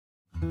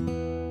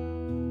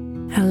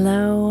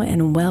Hello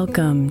and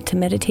welcome to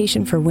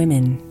Meditation for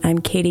Women. I'm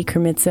Katie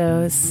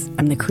Kermitzos.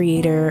 I'm the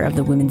creator of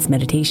the Women's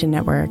Meditation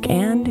Network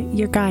and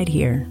your guide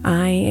here.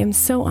 I am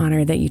so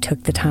honored that you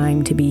took the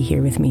time to be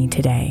here with me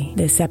today.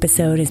 This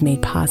episode is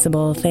made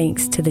possible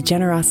thanks to the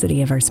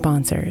generosity of our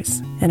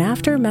sponsors. And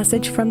after a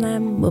message from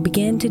them, we'll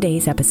begin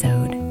today's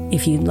episode.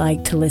 If you'd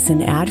like to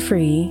listen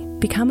ad-free,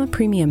 become a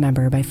premium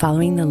member by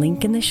following the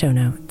link in the show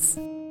notes.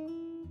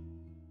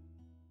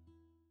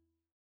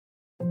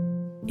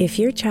 If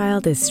your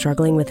child is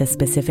struggling with a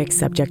specific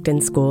subject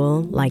in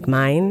school, like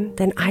mine,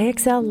 then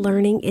IXL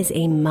Learning is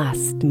a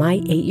must. My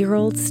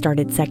 8-year-old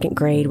started second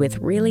grade with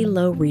really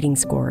low reading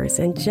scores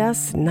and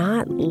just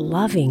not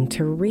loving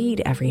to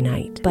read every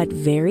night. But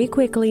very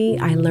quickly,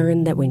 I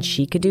learned that when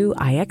she could do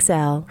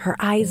IXL, her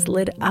eyes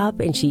lit up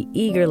and she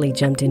eagerly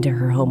jumped into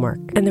her homework.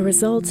 And the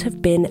results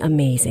have been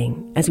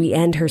amazing. As we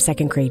end her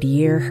second grade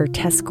year, her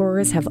test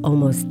scores have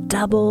almost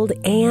doubled,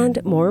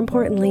 and more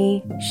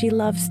importantly, she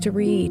loves to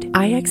read.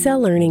 IXL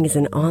Learning is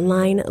an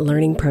online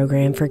learning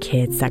program for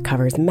kids that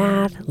covers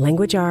math,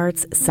 language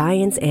arts,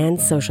 science, and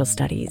social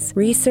studies.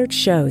 Research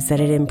shows that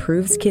it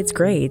improves kids'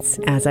 grades,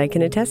 as I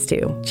can attest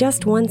to.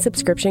 Just one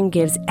subscription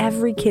gives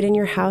every kid in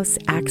your house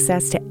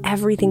access to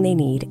everything they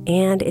need,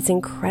 and it's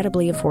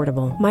incredibly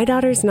affordable. My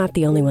daughter's not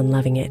the only one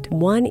loving it.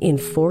 1 in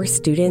 4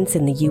 students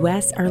in the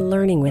U.S. are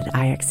learning with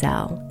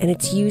IXL, and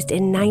it's used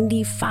in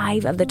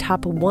 95 of the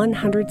top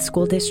 100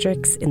 school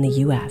districts in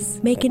the U.S.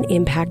 Make an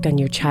impact on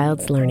your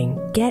child's learning.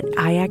 Get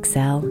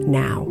IXL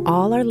now.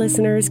 All our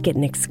listeners get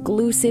an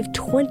exclusive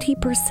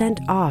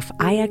 20% off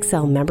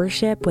IXL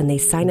membership when they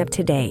sign up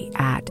today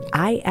at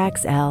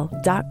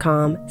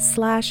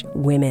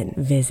IXL.com/women.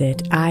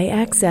 Visit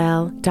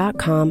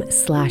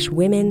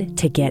IXL.com/women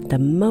to get the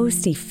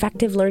most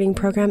effective learning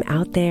program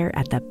out there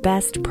at the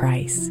best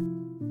price.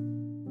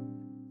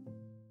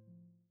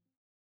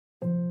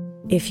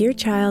 If your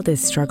child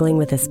is struggling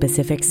with a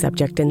specific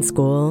subject in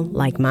school,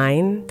 like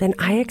mine, then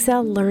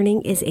IXL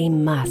Learning is a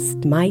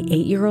must. My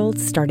 8-year-old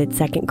started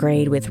second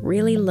grade with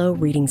really low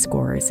reading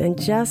scores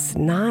and just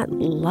not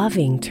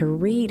loving to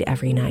read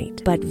every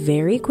night. But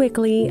very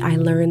quickly, I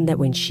learned that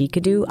when she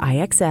could do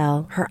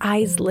IXL, her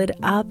eyes lit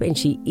up and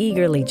she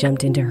eagerly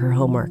jumped into her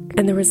homework.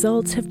 And the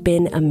results have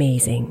been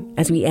amazing.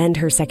 As we end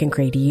her second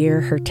grade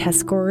year, her test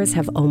scores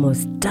have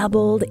almost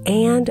doubled,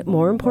 and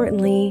more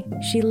importantly,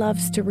 she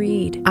loves to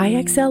read.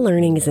 IXL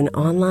Learning is an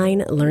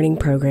online learning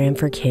program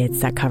for kids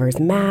that covers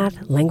math,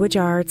 language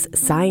arts,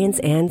 science,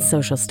 and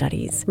social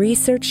studies.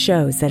 Research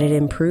shows that it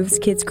improves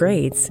kids'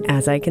 grades,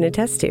 as I can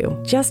attest to.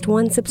 Just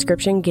one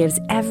subscription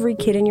gives every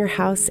kid in your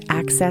house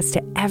access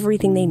to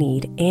everything they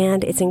need,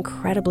 and it's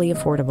incredibly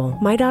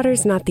affordable. My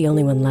daughter's not the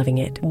only one loving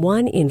it.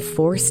 1 in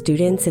 4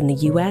 students in the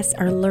U.S.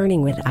 are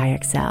learning with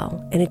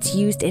IXL, and it's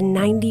used in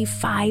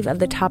 95 of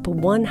the top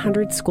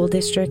 100 school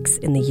districts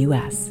in the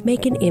U.S.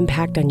 Make an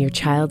impact on your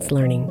child's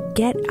learning.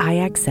 Get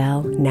IXL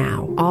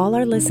now. All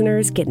our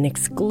listeners get an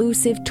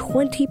exclusive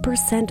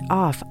 20%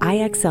 off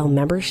IXL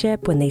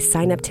membership when they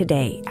sign up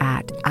today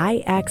at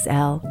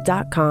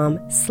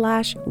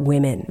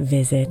IXL.com/women.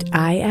 Visit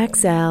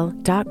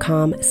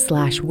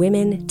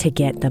IXL.com/women to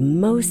get the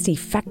most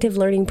effective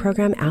learning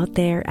program out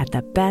there at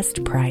the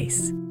best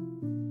price.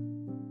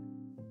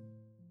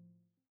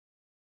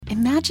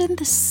 Imagine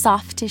the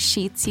softest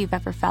sheets you've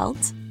ever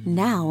felt.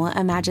 Now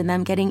imagine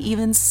them getting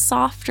even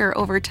softer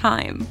over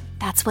time.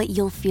 That's what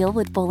you'll feel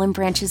with Boll &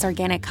 Branch's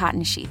organic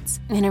cotton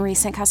sheets. In a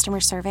recent customer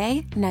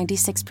survey,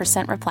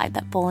 96% replied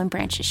that Boll &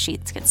 Branch's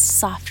sheets get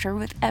softer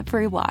with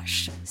every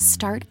wash.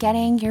 Start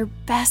getting your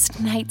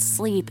best night's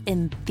sleep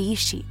in these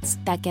sheets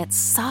that get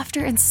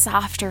softer and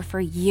softer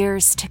for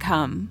years to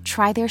come.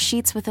 Try their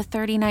sheets with a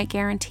 30-night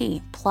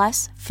guarantee,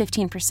 plus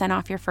 15%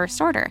 off your first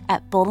order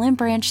at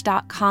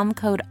bollandbranch.com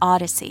code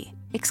Odyssey.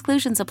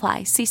 Exclusions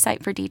apply. See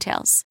site for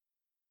details.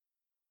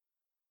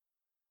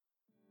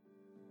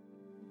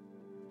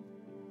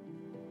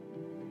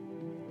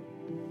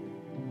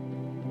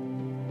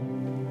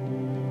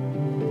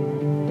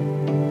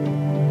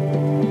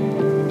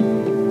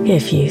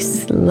 If you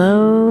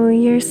slow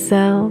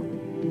yourself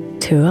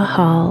to a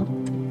halt,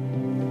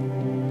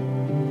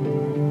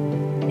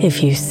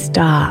 if you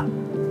stop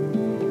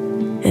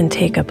and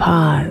take a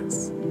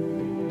pause,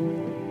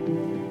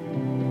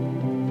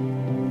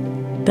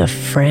 the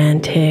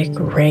frantic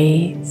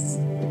race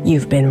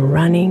you've been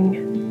running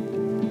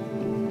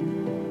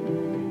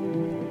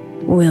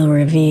will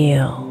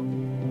reveal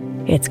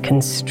its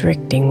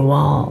constricting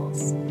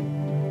walls.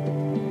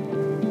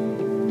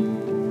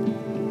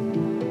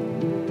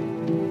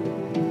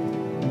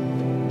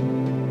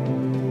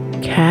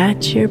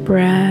 Catch your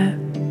breath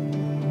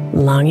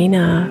long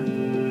enough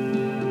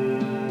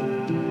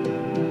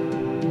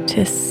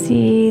to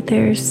see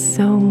there's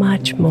so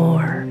much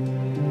more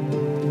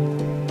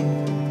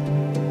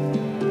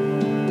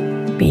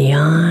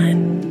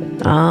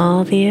beyond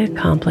all the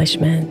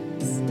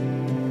accomplishments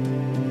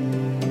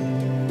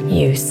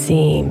you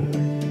seem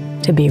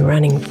to be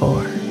running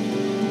for.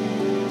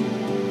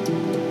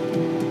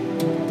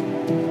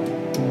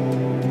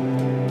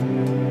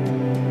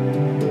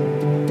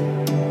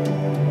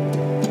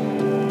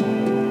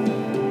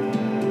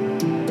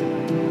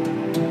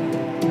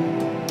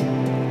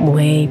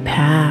 way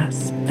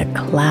past the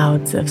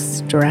clouds of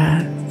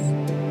stress,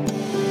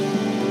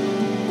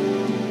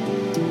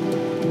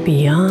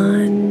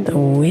 beyond the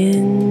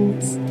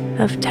winds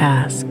of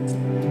tasks.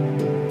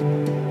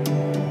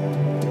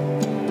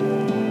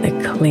 The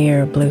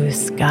clear blue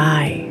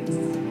skies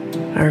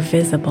are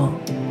visible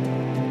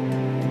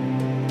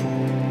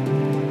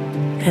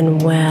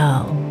and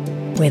well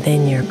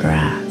within your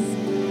grasp.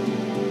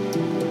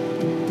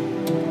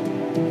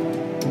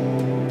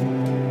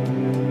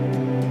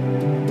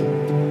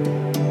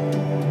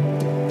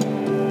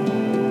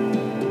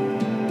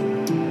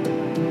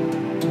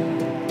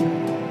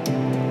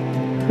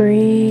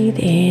 Breathe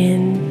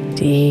in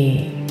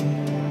deep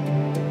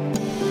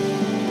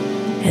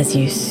as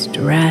you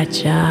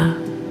stretch up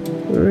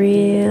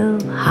real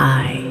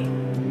high.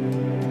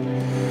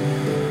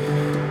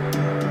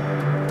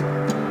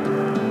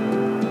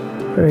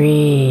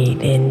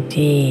 Breathe in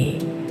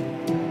deep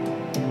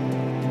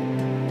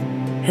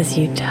as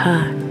you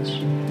touch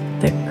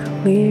the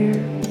clear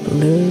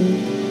blue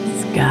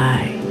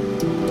sky.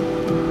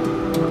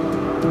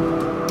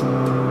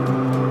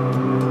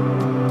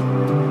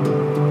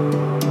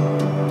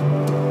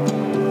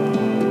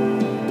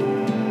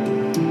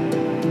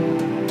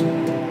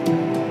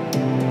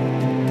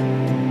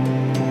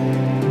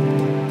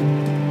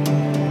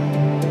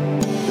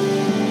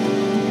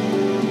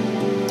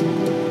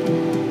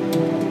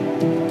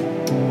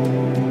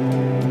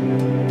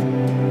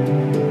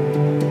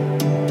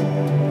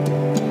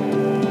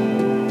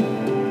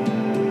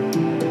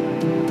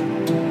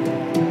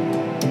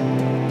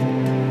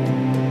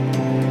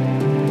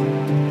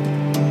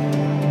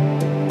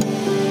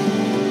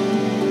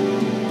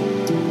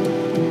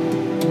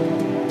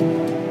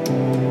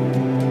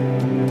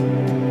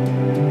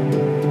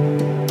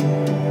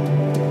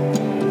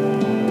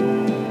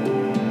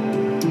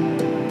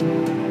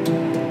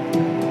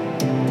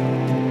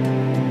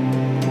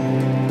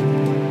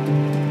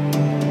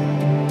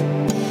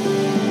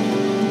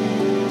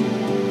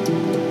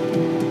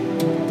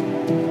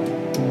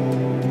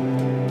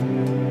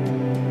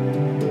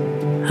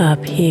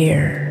 Up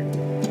here,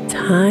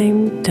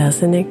 time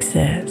doesn't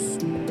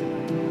exist.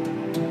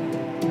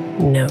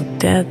 No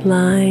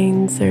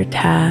deadlines or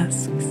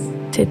tasks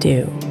to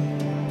do.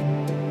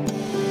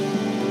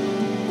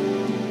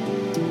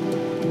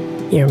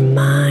 Your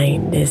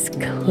mind is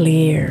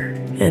clear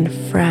and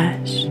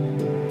fresh,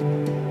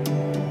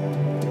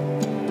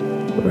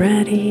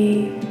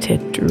 ready to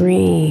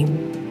dream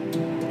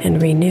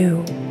and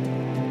renew.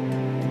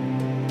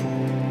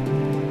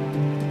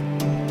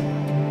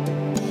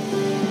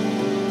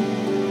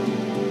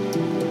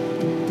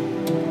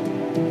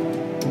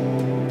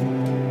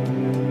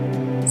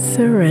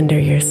 Surrender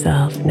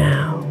yourself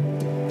now.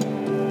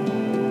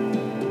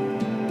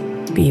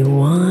 Be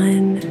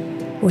one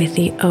with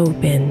the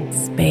open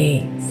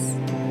space.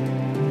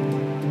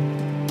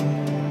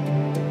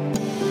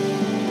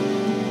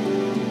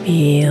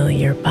 Feel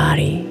your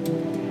body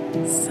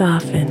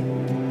soften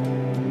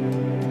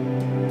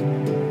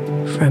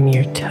from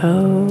your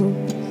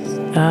toes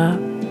up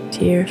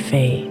to your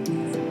face.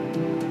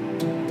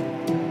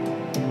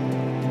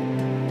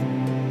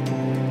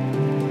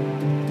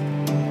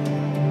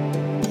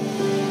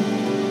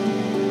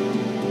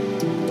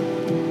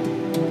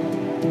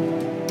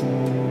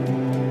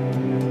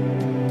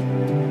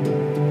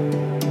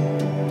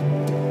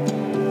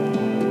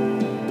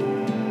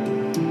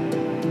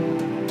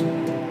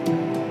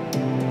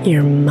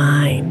 Your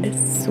mind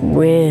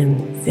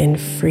swims in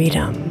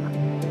freedom.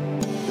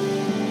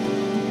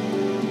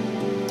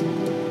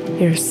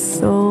 Your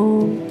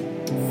soul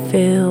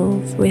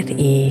fills with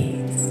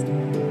ease.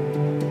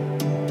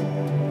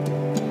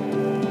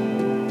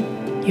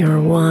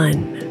 You're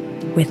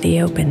one with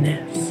the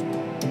openness,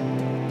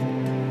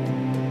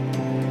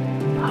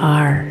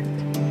 part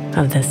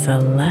of the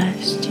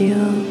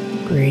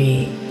celestial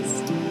breeze.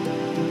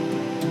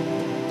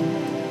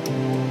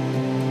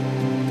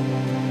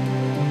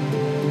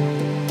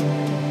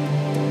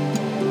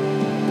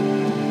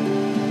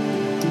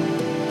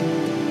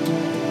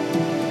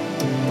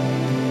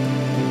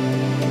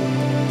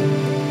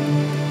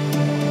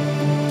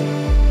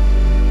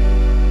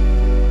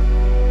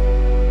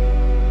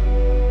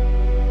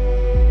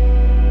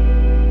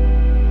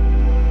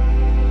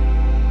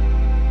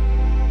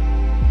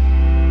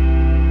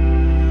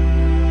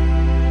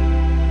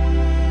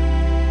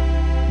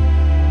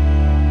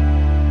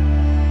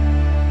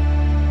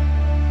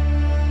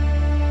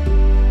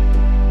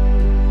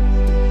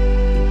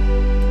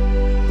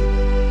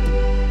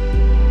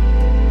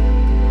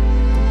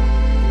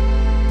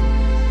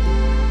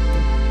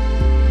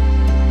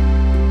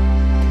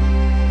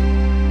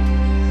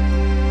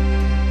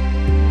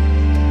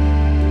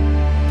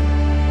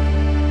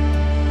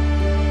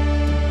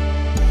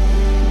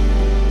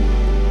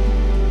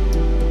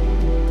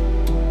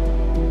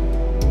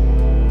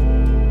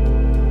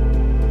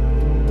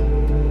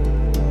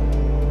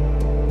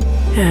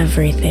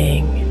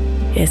 Everything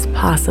is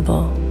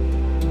possible.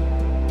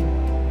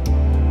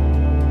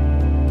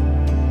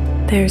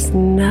 There's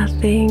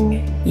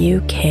nothing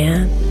you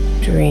can't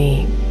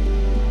dream.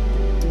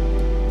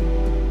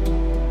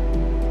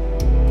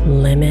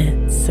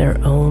 Limits are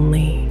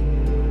only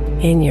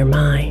in your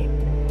mind.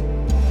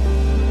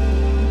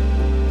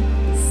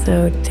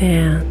 So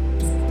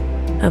dance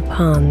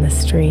upon the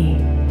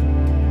stream.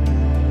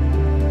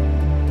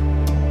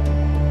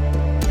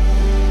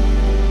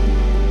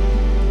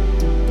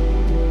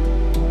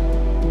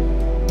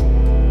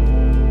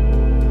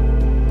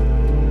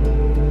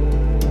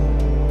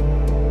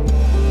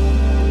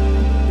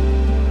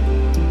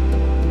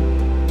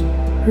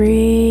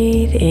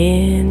 Breathe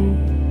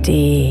in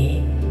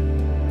deep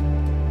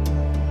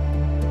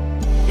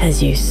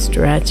as you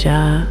stretch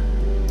up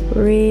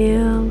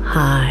real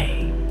high.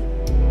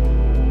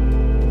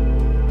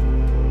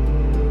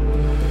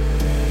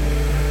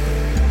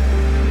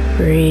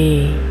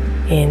 Breathe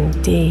in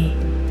deep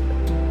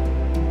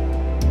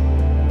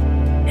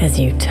as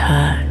you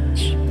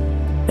touch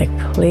the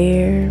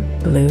clear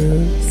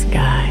blue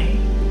sky.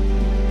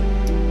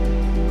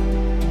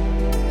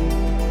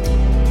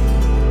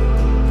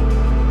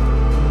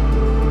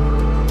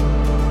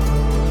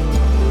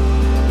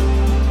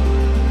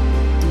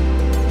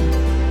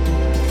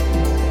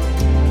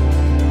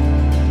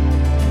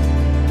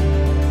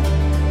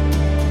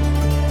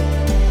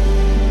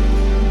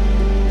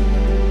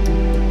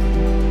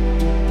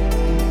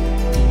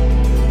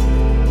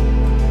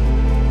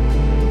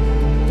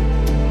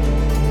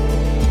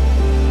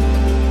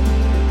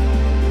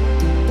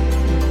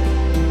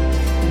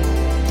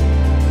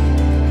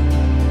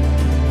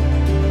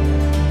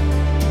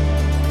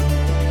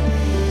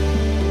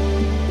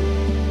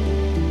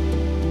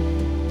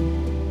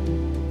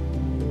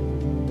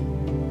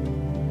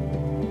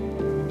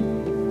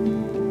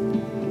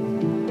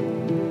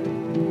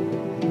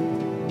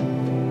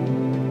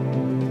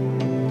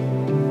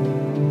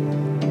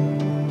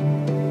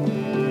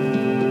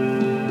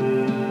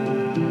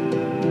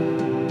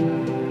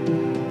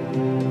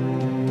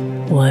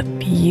 What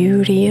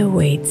beauty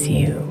awaits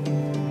you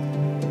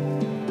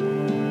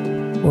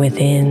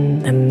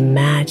within the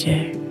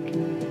magic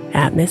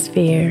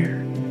atmosphere?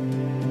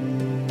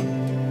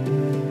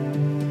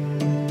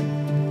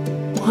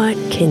 What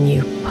can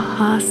you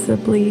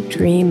possibly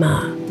dream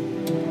of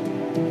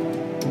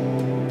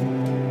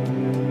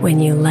when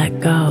you let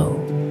go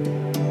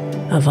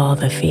of all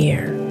the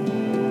fear?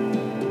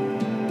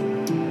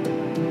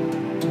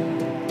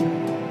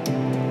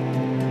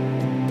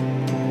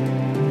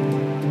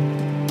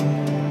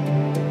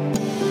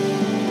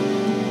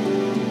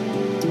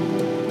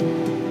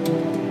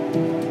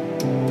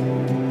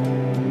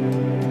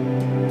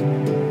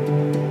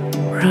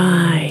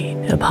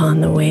 Ride upon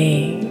the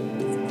waves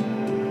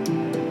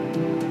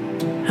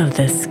of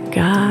the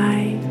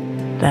sky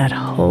that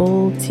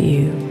holds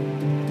you.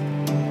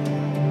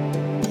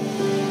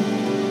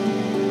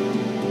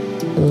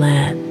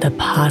 Let the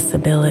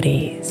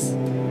possibilities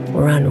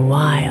run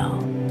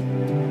wild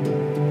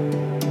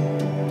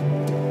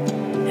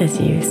as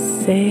you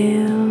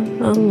sail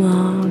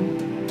along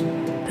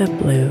the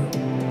blue.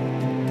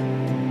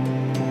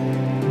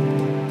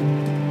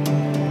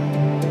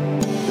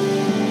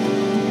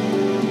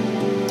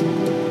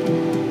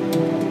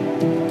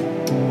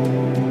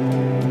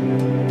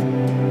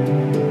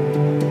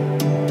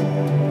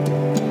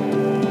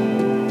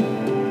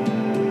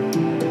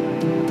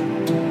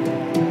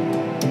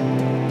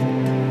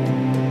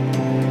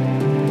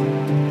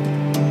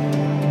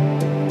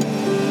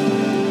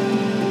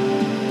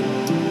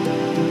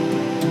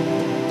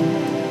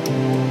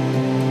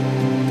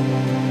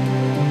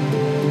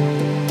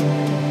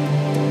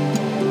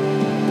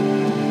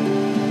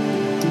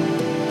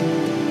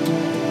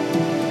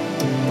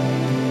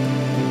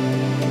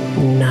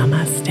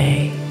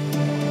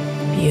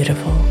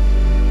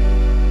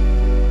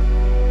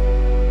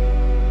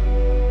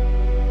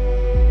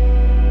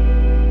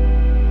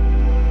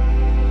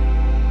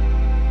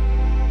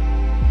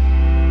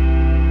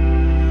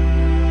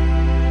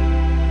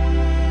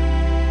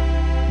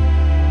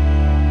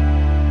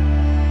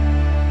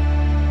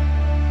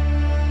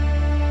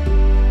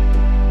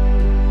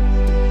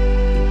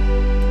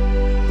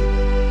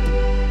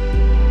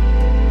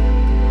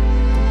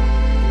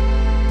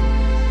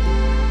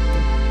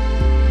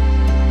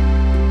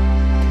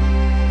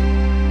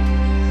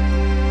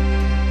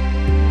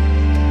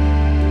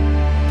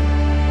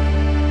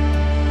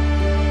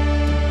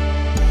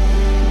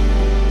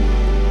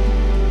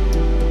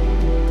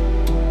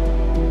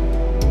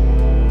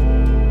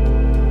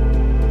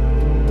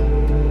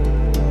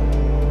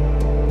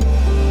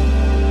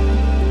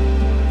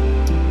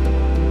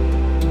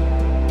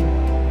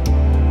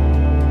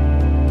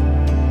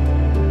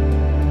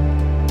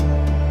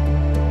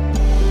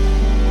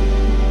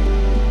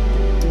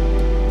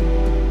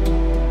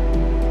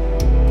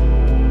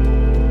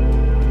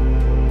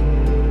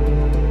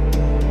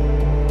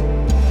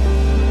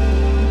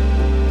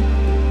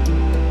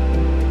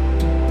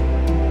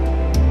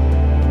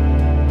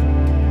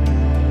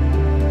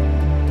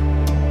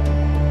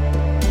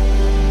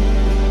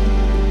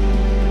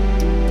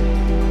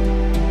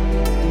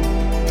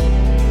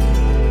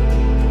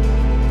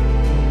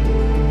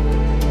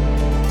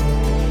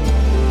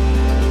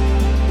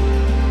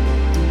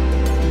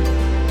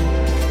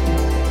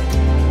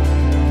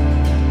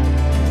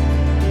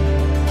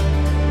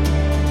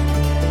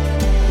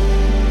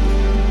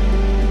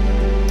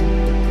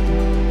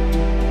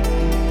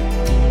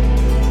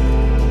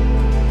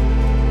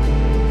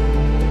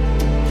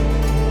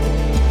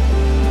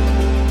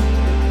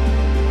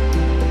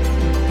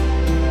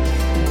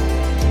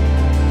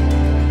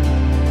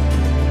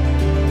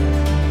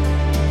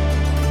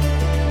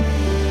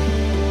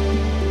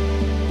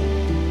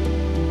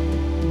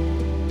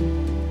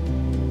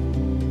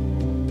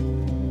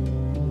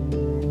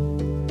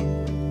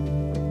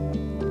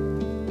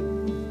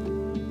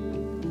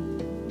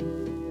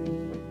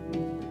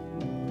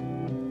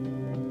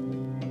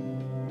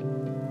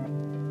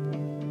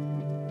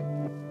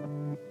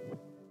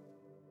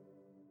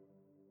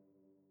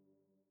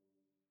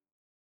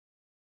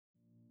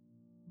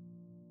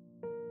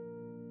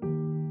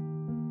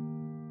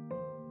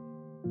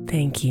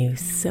 Thank you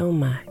so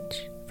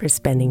much for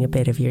spending a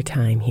bit of your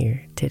time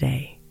here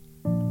today.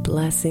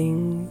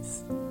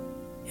 Blessings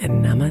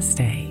and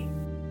namaste.